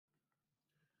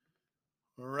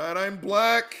All right, I'm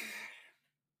Black.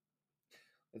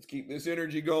 Let's keep this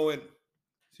energy going.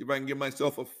 See if I can give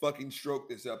myself a fucking stroke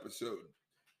this episode.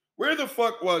 Where the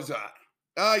fuck was I?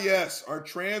 Ah, yes, our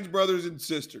trans brothers and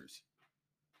sisters.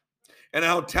 And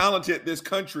how talented this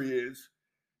country is.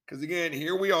 Because again,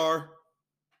 here we are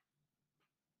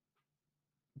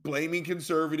blaming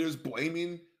conservatives,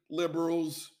 blaming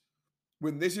liberals,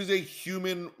 when this is a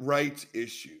human rights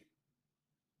issue.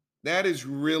 That is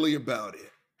really about it.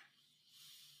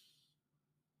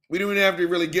 We don't even have to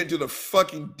really get into the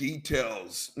fucking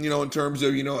details, in terms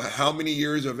of, how many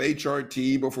years of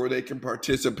HRT before they can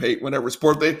participate whenever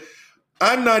sport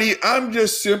I'm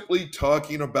just simply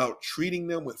talking about treating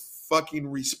them with fucking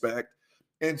respect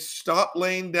and stop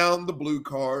laying down the blue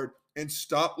card and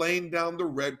stop laying down the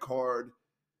red card.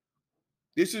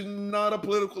 This is not a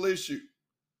political issue.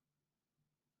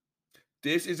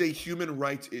 This is a human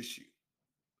rights issue.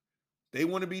 They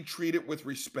want to be treated with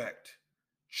respect,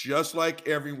 just like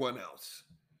everyone else.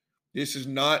 This is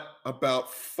not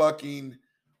about fucking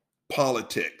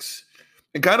politics.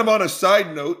 And kind of on a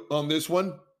side note on this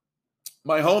one,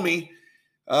 my homie,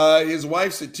 his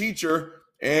wife's a teacher,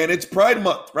 and it's Pride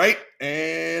Month, right?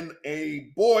 And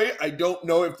a boy, I don't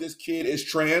know if this kid is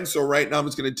trans, so right now I'm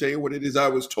just going to tell you what it is I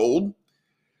was told.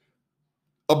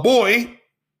 A boy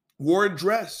wore a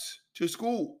dress to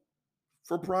school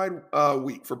for Pride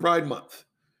Week, for Pride Month.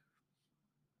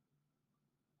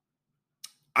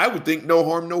 I would think no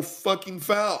harm, no fucking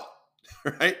foul,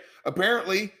 right?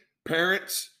 Apparently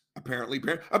parents.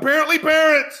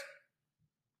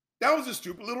 That was a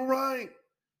stupid little rhyme.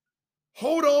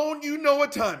 Hold on, you know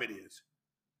what time it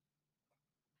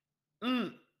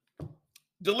is.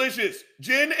 Delicious.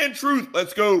 Gin and truth.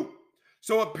 Let's go.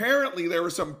 So apparently there were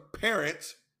some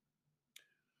parents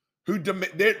who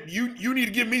you need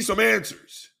to give me some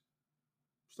answers.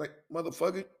 It's like,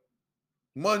 motherfucker.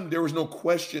 One, there was no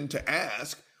question to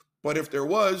ask, but if there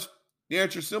was, the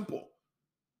answer's simple.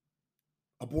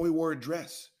 A boy wore a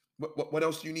dress. What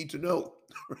else do you need to know,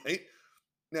 right?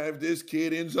 Now, if this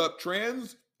kid ends up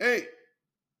trans, hey,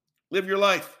 live your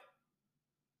life,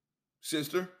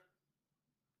 sister,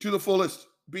 to the fullest.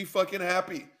 Be fucking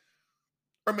happy.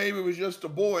 Or maybe it was just a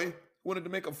boy who wanted to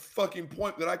make a fucking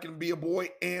point that I can be a boy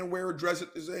and wear a dress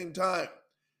at the same time.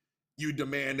 You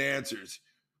demand answers.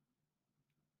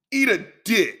 Eat a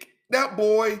dick. That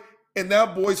boy and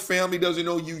that boy's family doesn't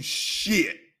owe you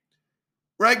shit.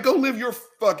 Right? Go live your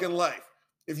fucking life.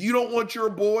 If you don't want your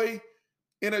boy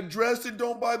in a dress, then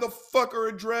don't buy the fucker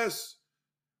a dress.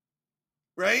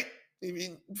 Right? I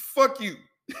mean, fuck you.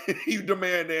 You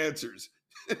demand answers.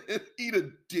 Eat a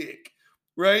dick.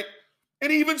 Right?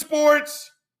 And even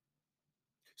sports.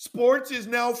 Sports is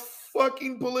now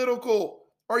fucking political.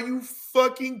 Are you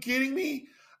fucking kidding me?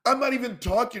 I'm not even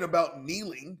talking about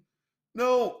kneeling.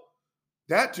 No,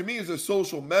 that to me is a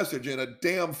social message and a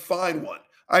damn fine one.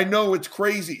 I know it's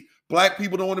crazy. Black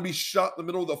people don't want to be shot in the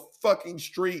middle of the fucking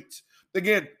streets.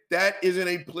 Again, that isn't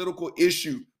a political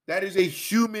issue. That is a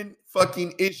human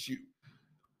fucking issue.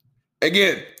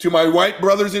 Again, to my white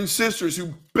brothers and sisters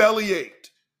who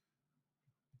bellyache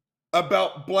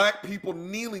about black people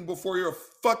kneeling before your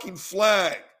fucking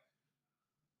flag,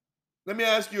 let me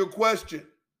ask you a question.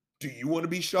 Do you want to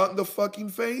be shot in the fucking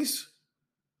face?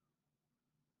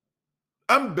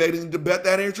 I'm betting to bet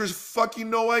that answer is fucking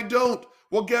no, I don't.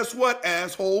 Well, guess what,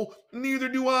 asshole? Neither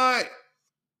do I.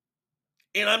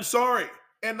 And I'm sorry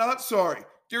and not sorry.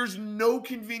 There's no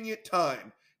convenient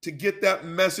time to get that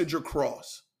message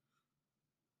across.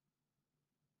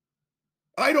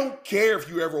 I don't care if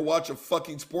you ever watch a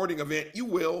fucking sporting event. You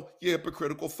will, you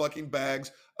hypocritical fucking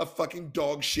bags of fucking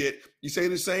dog shit. You say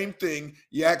the same thing.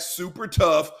 You act super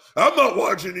tough. I'm not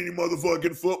watching any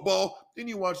motherfucking football. Then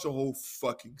you watch the whole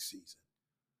fucking season.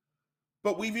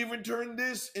 But we've even turned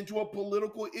this into a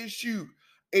political issue,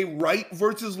 a right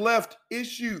versus left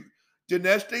issue.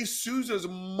 Dinesh D'Souza's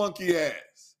monkey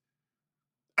ass.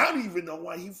 I don't even know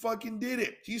why he fucking did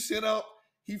it. He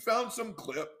found some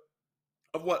clip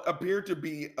of what appeared to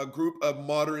be a group of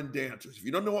modern dancers. If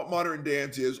you don't know what modern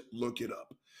dance is, look it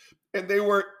up. And they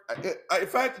were,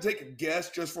 if I had to take a guess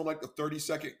just from like the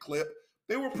 30-second clip,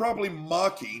 they were probably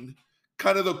mocking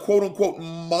kind of the quote unquote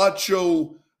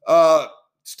macho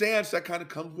stance that kind of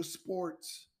comes with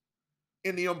sports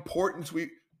and the importance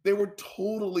they were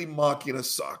totally mocking a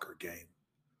soccer game.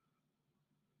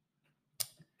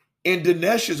 And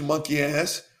Dinesh's monkey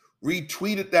ass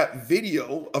retweeted that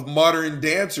video of modern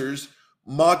dancers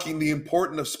mocking the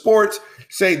importance of sports,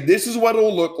 saying this is what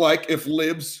it'll look like if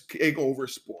libs take over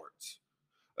sports.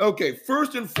 Okay,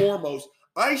 first and foremost,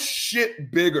 I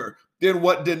shit bigger than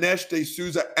what Dinesh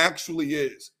D'Souza actually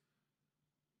is.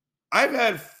 I've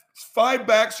had 5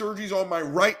 back surgeries on my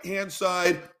right-hand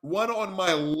side, 1 on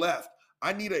my left.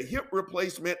 I need a hip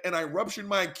replacement, and I ruptured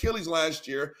my Achilles last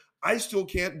year. I still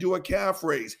can't do a calf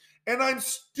raise. And I'm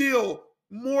still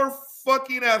more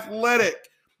fucking athletic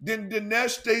than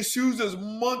Dinesh D'Souza's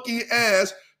monkey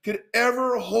ass could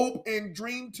ever hope and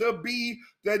dream to be.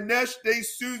 Dinesh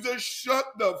D'Souza, shut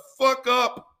the fuck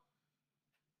up.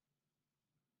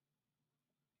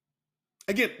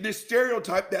 Again, this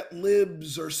stereotype that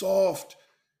libs are soft.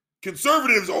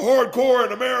 Conservatives are hardcore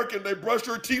and American. They brush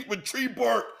their teeth with tree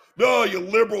bark. No, you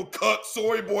liberal cut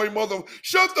soy boy mother.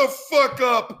 Shut the fuck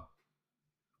up.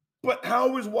 But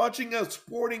how is watching a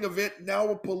sporting event now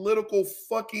a political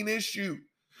fucking issue?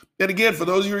 And again, for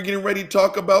those of you who are getting ready to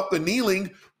talk about the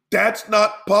kneeling, that's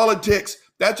not politics.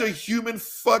 That's a human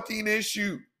fucking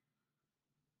issue.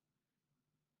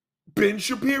 Ben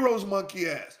Shapiro's monkey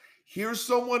ass. Here's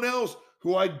someone else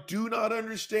who I do not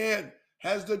understand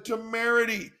has the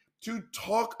temerity to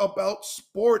talk about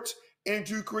sports and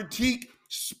to critique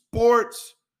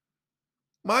sports.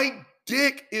 My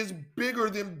dick is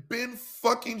bigger than Ben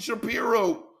fucking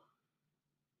Shapiro.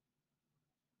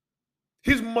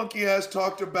 His monkey ass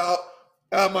talked about,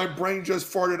 my brain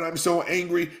just farted, I'm so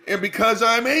angry. And because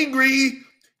I'm angry,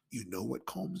 you know what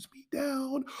calms me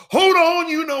down? Hold on,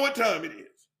 you know what time it is.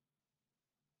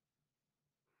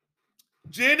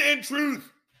 Gin and Truth.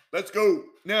 Let's go.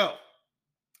 Now,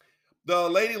 the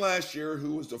lady last year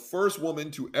who was the first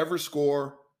woman to ever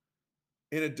score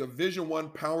in a Division I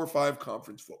Power 5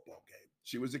 conference football game.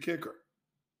 She was a kicker.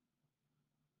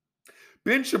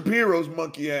 Ben Shapiro's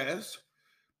monkey ass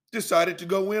decided to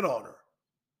go in on her.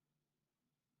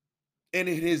 And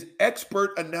in his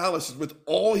expert analysis with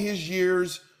all his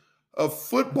years of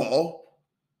football,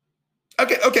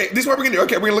 Okay, this is what we're gonna do.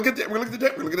 Okay, we're gonna look at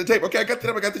the tape. Okay, I got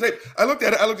the tape. I looked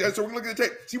at it. So we're gonna look at the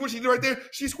tape. See what she did right there?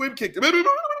 She squib kicked him.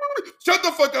 Shut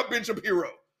the fuck up, Ben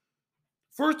Shapiro.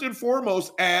 First and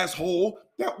foremost, asshole,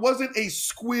 that wasn't a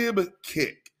squib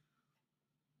kick.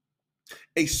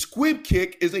 A squib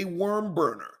kick is a worm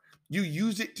burner. You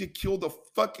use it to kill the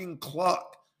fucking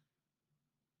clock.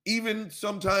 Even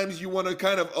sometimes you want to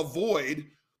kind of avoid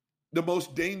the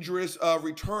most dangerous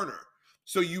returner.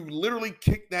 So you literally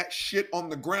kick that shit on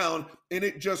the ground and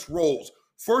it just rolls.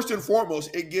 First and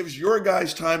foremost, it gives your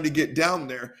guys time to get down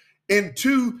there. And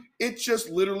 2, it just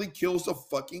literally kills the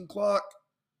fucking clock.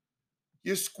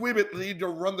 You squib it, need to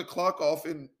run the clock off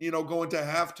and, go into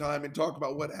halftime and talk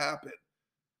about what happened.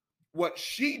 What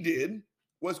she did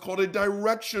was called a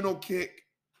directional kick.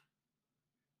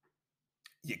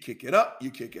 You kick it up, you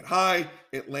kick it high,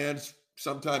 it lands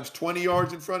sometimes 20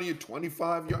 yards in front of you,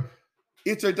 25 yards.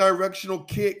 It's a directional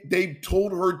kick. They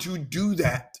told her to do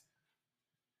that.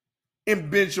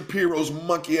 And Ben Shapiro's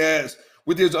monkey ass,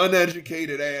 with his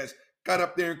uneducated ass, got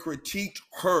up there and critiqued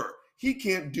her. He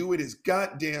can't do it his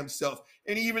goddamn self.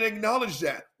 And he even acknowledged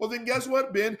that. Well, then guess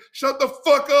what, Ben? Shut the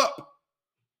fuck up.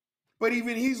 But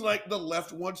even he's like, the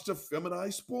left wants to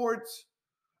feminize sports.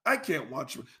 I can't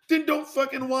watch it. Then don't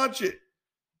fucking watch it.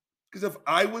 Because if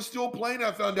I was still playing,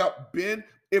 I found out, Ben,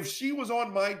 if she was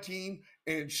on my team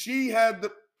and she had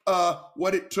the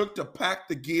what it took to pack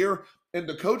the gear, and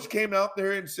the coach came out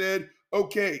there and said,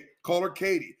 okay, call her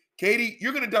Katie. Katie,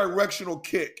 you're going to directional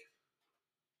kick.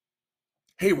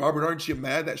 Hey, Robert, aren't you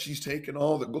mad that she's taking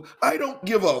all the goal? I don't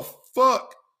give a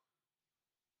fuck.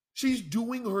 She's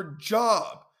doing her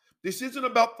job. This isn't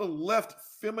about the left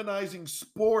feminizing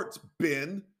sports,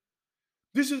 Ben.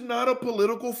 This is not a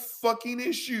political fucking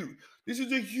issue. This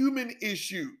is a human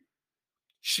issue.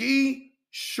 She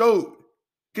showed,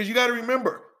 because you got to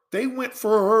remember, they went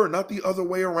for her, not the other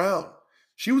way around.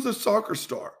 She was a soccer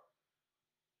star.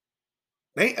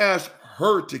 They asked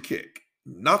her to kick,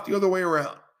 not the other way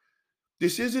around.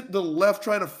 This isn't the left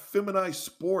trying to feminize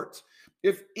sports.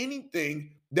 If anything,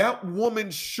 that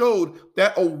woman showed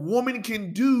that a woman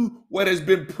can do what has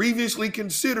been previously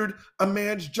considered a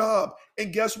man's job.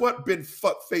 And guess what, Ben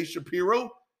Fuckface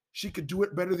Shapiro? She could do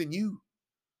it better than you.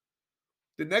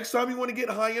 The next time you want to get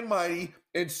high and mighty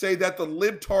and say that the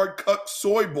libtard cuck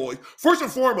soy boy, first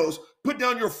and foremost, put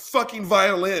down your fucking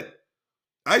violin.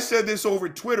 I said this over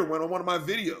Twitter when on one of my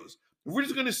videos. If we're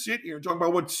just going to sit here and talk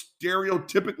about what's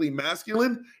stereotypically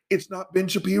masculine, it's not Ben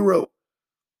Shapiro.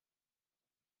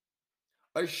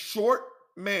 A short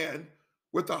man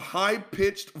with a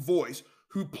high-pitched voice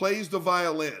who plays the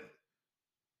violin.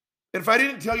 And if I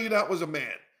didn't tell you that was a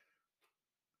man,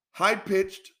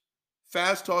 high-pitched,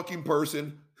 fast-talking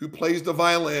person who plays the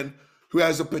violin, who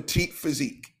has a petite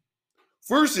physique,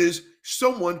 versus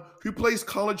someone who plays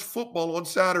college football on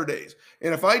Saturdays.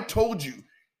 And if I told you,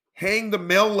 hang the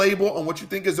male label on what you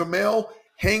think is a male,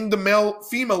 hang the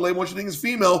male-female label, what you think is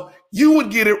female, you would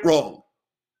get it wrong.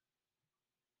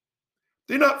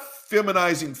 They're not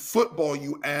feminizing football,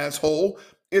 you asshole.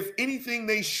 If anything,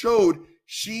 they showed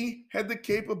she had the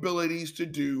capabilities to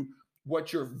do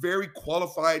what your very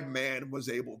qualified man was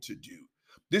able to do.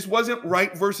 This wasn't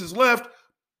right versus left.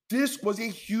 This was a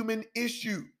human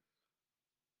issue.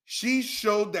 She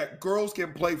showed that girls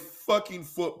can play fucking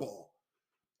football.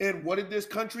 And what did this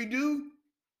country do?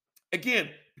 Again,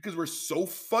 because we're so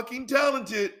fucking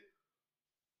talented,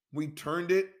 we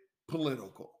turned it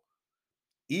political.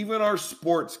 Even our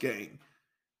sports game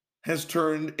has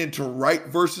turned into right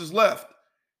versus left.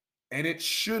 And it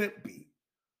shouldn't be.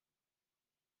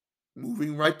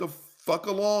 Moving right the fuck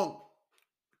along.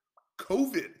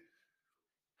 COVID.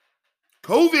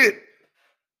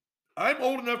 I'm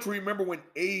old enough to remember when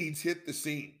AIDS hit the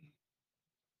scene.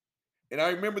 And I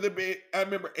remember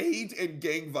AIDS and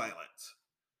gang violence.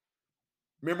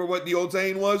 Remember what the old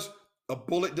saying was? A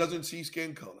bullet doesn't see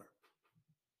skin color.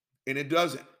 And it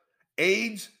doesn't.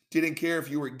 AIDS didn't care if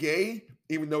you were gay,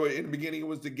 even though in the beginning it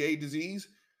was the gay disease.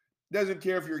 Doesn't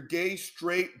care if you're gay,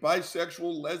 straight,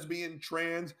 bisexual, lesbian,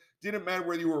 trans. Didn't matter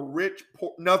whether you were rich,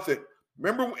 poor, nothing.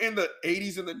 Remember in the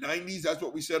 80s and the 90s, that's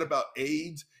what we said about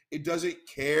AIDS? It doesn't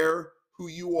care who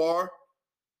you are.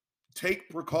 Take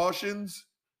precautions.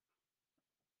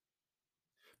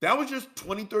 That was just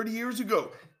 20, 30 years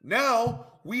ago. Now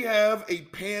we have a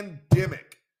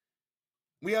pandemic.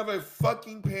 We have a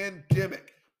fucking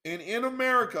pandemic. And in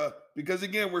America, because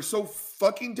again, we're so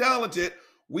fucking talented,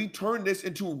 we turn this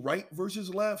into right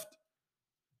versus left.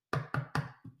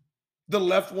 The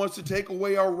left wants to take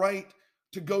away our right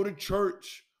to go to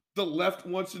church. The left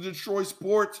wants to destroy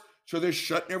sports, so they're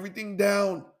shutting everything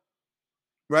down.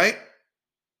 Right?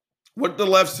 What did the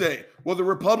left say? Well, the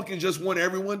Republicans just want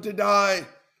everyone to die.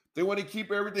 They want to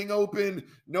keep everything open.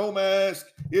 No mask.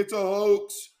 It's a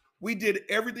hoax. We did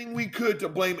everything we could to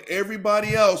blame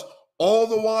everybody else. All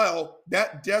the while,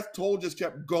 that death toll just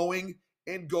kept going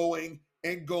and going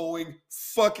and going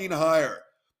fucking higher.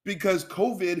 Because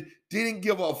COVID didn't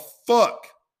give a fuck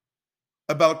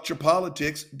about your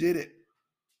politics, did it?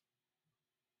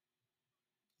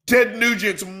 Ted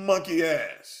Nugent's monkey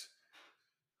ass.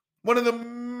 One of the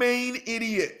main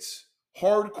idiots.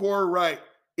 Hardcore right.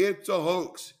 It's a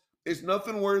hoax. It's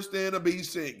nothing worse than a bee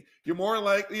sting. You're more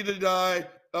likely to die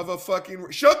of a fucking...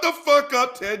 Shut the fuck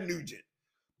up, Ted Nugent.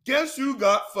 Guess who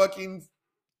got fucking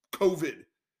COVID?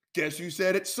 Guess who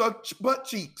said it sucked butt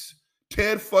cheeks?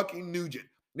 Ted fucking Nugent.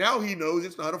 Now he knows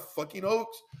it's not a fucking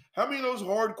hoax. How many of those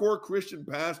hardcore Christian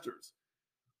pastors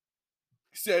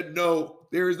said, no,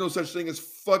 there is no such thing as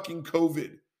fucking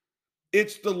COVID?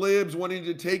 It's the libs wanting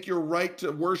to take your right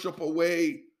to worship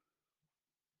away.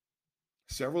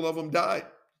 Several of them died.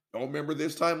 Y'all remember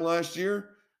this time last year?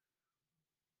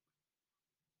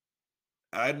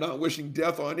 I'm not wishing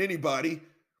death on anybody,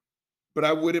 but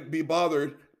I wouldn't be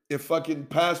bothered if fucking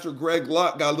Pastor Greg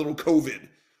Locke got a little COVID.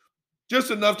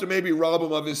 Just enough to maybe rob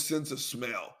him of his sense of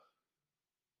smell.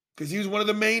 Because he was one of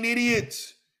the main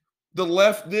idiots. The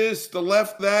left this, the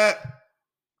left that.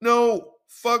 No,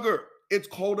 fugger. It's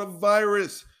called a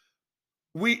virus.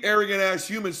 We arrogant ass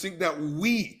humans think that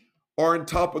we are on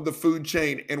top of the food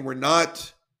chain, and we're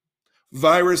not.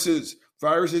 Viruses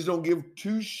don't give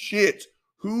two shits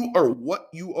who or what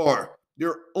you are.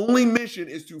 Their only mission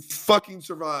is to fucking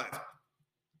survive.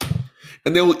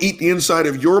 And they will eat the inside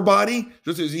of your body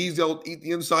just as easy as they'll eat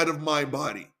the inside of my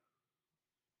body.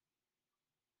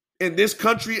 And this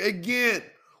country, again,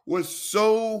 was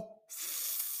so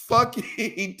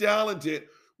fucking talented.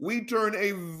 We turned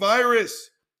a virus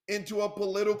into a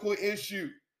political issue.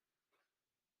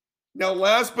 Now,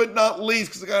 last but not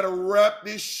least, because I got to wrap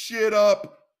this shit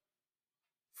up,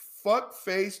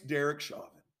 fuckface Derek Chauvin.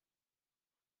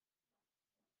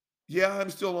 Yeah, I'm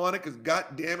still on it because, God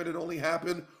damn it, it only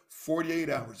happened 48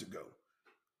 hours ago.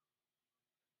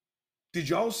 Did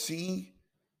y'all see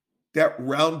that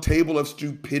round table of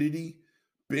stupidity?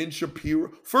 Ben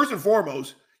Shapiro. First and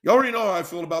foremost, you already know how I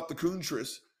feel about the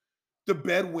Coontress, the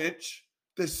bed wench,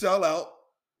 the sellout,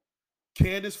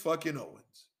 Candace fucking Owens.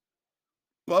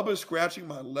 Bubba scratching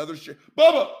my leather shirt.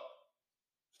 Bubba!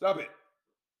 Stop it.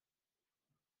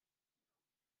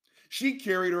 She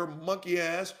carried her monkey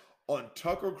ass on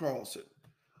Tucker Carlson,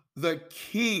 the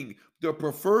king, the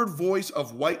preferred voice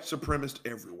of white supremacists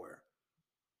everywhere.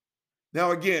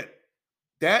 Now, again,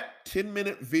 that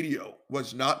 10-minute video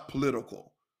was not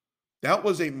political. That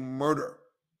was a murder.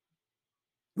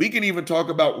 We can even talk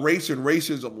about race and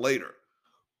racism later.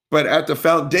 But at the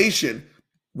foundation,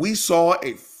 we saw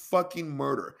a fucking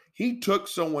murder. He took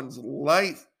someone's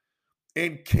life.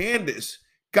 And Candace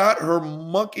got her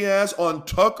monkey ass on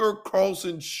Tucker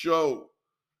Carlson's show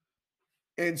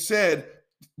and said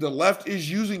the left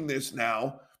is using this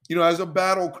now, as a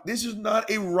battle. This is not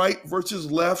a right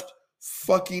versus left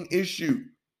fucking issue.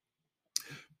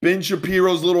 Ben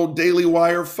Shapiro's little Daily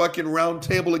Wire fucking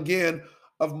roundtable again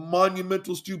of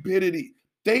monumental stupidity.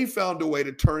 They found a way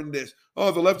to turn this.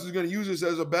 Oh, the left is going to use this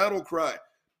as a battle cry.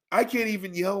 I can't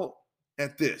even yell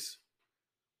at this.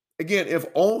 Again, if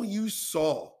all you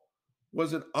saw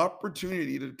was an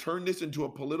opportunity to turn this into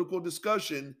a political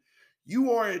discussion,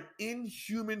 you are an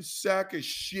inhuman sack of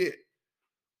shit.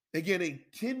 Again, a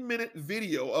 10-minute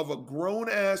video of a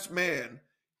grown-ass man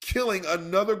killing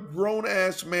another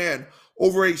grown-ass man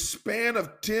over a span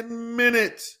of 10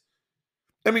 minutes.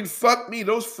 I mean, fuck me,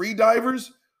 those free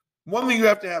divers, one thing, you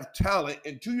have to have talent,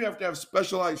 and two, you have to have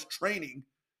specialized training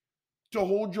to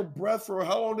hold your breath for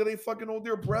how long do they fucking hold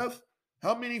their breath?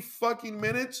 How many fucking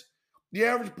minutes? The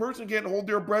average person can't hold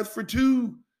their breath for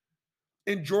 2.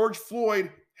 And George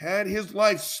Floyd had his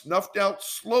life snuffed out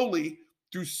slowly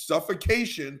through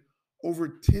suffocation over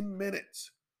 10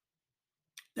 minutes.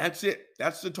 That's it.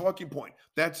 That's the talking point.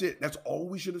 That's it. That's all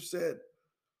we should have said.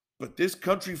 But this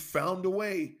country found a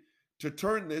way to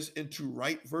turn this into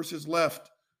right versus left.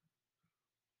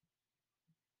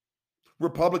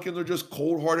 Republicans are just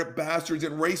cold-hearted bastards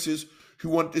and racists who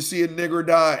want to see a nigger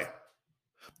die.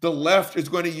 The left is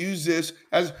going to use this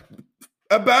as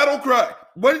a battle cry.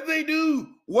 What did they do?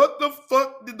 What the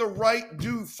fuck did the right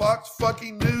do? Fox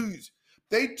fucking News.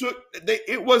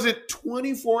 It wasn't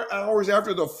 24 hours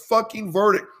after the fucking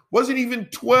verdict. Wasn't even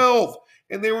 12.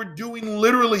 And they were doing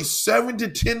literally 7 to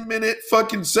 10 minute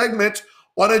fucking segments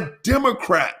on a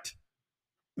Democrat,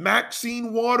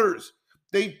 Maxine Waters.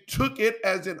 They took it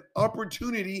as an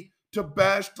opportunity to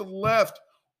bash the left.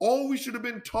 All we should have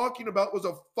been talking about was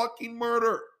a fucking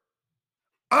murder.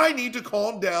 I need to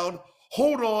calm down.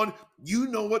 Hold on. You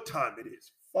know what time it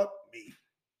is. Fuck me.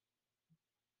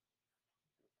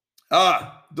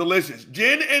 Delicious.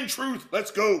 Gin and truth.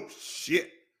 Let's go. Shit.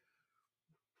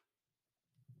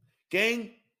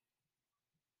 Gang,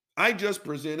 I just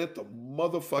presented the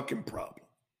motherfucking problem.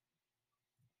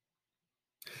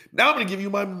 Now I'm going to give you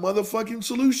my motherfucking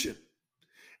solution.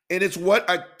 And it's what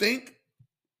I think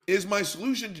is my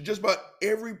solution to just about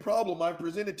every problem I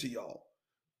presented to y'all.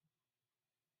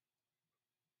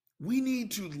 We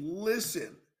need to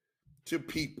listen to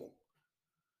people.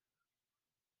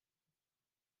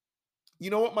 You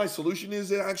know what my solution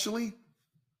is actually?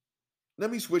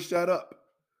 Let me switch that up.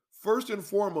 First and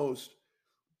foremost,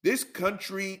 this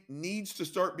country needs to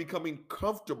start becoming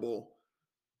comfortable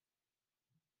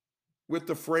with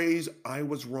the phrase, I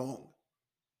was wrong.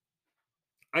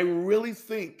 I really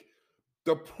think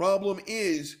the problem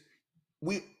is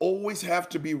we always have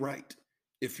to be right.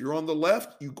 If you're on the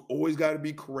left, you always got to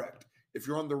be correct. If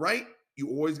you're on the right, you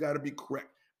always got to be correct.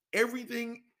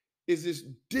 Everything is this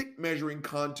dick measuring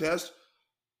contest.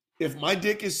 If my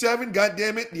dick is 7, God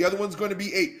damn it, the other one's going to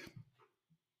be 8.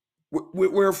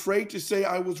 We're afraid to say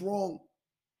I was wrong.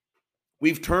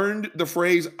 We've turned the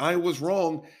phrase I was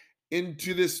wrong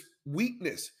into this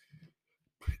weakness.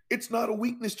 It's not a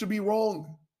weakness to be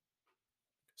wrong.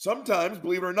 Sometimes,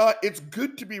 believe it or not, it's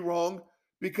good to be wrong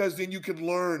because then you can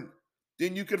learn.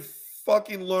 Then you can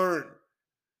fucking learn.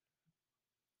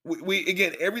 We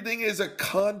again, everything is a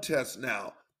contest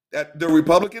now. That the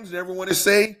Republicans never want to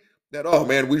say that, oh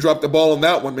man, we dropped the ball on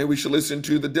that one. Maybe we should listen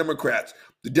to the Democrats.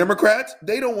 The Democrats,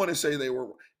 they don't want to say they were.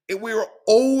 And we are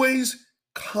always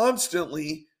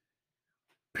constantly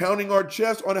pounding our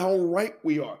chest on how right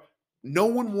we are. No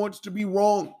one wants to be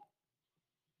wrong.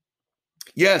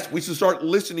 Yes, we should start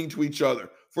listening to each other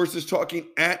versus talking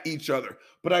at each other.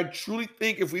 But I truly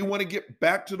think if we want to get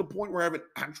back to the point where we're having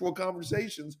actual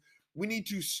conversations, we need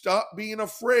to stop being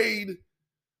afraid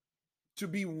to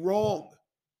be wrong.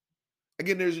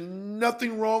 Again, there's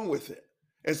nothing wrong with it.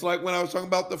 It's like when I was talking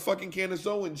about the fucking Candace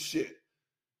Owens shit.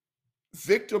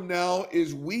 Victim now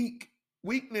is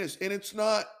weakness, and it's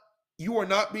not. You are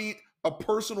not being a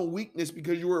personal weakness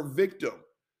because you were a victim.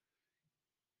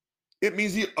 It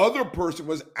means the other person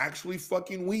was actually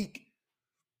fucking weak.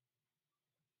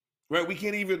 Right? We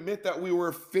can't even admit that we were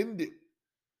offended.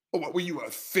 Oh, what, were you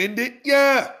offended?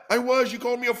 Yeah, I was. You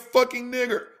called me a fucking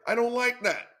nigger. I don't like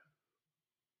that.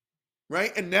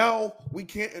 Right? And now we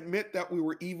can't admit that we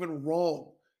were even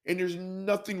wrong. And there's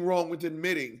nothing wrong with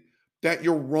admitting that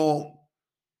you're wrong.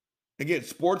 Again,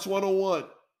 Sports 101.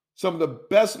 Some of the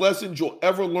best lessons you'll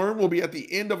ever learn will be at the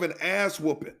end of an ass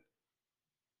whooping.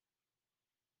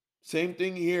 Same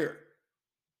thing here.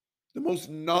 The most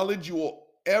knowledge you will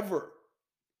ever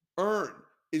earn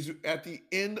is at the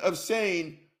end of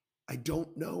saying, I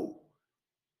don't know.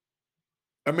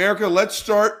 America, let's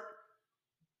start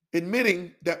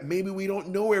admitting that maybe we don't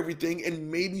know everything and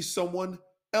maybe someone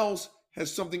else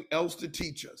has something else to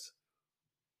teach us.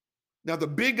 Now, the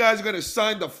big guys are going to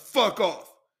sign the fuck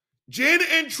off. Gin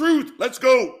and Truth, let's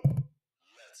go.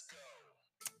 Let's go.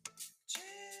 Gin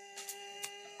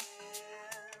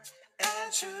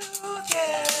and Truth,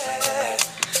 yeah.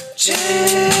 Gin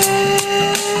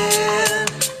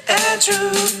and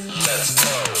Truth, let's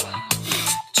go.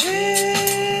 Gin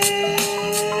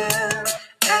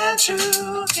and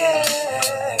Truth,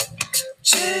 yeah.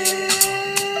 Gin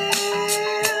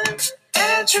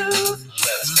and Truth,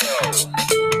 let's go.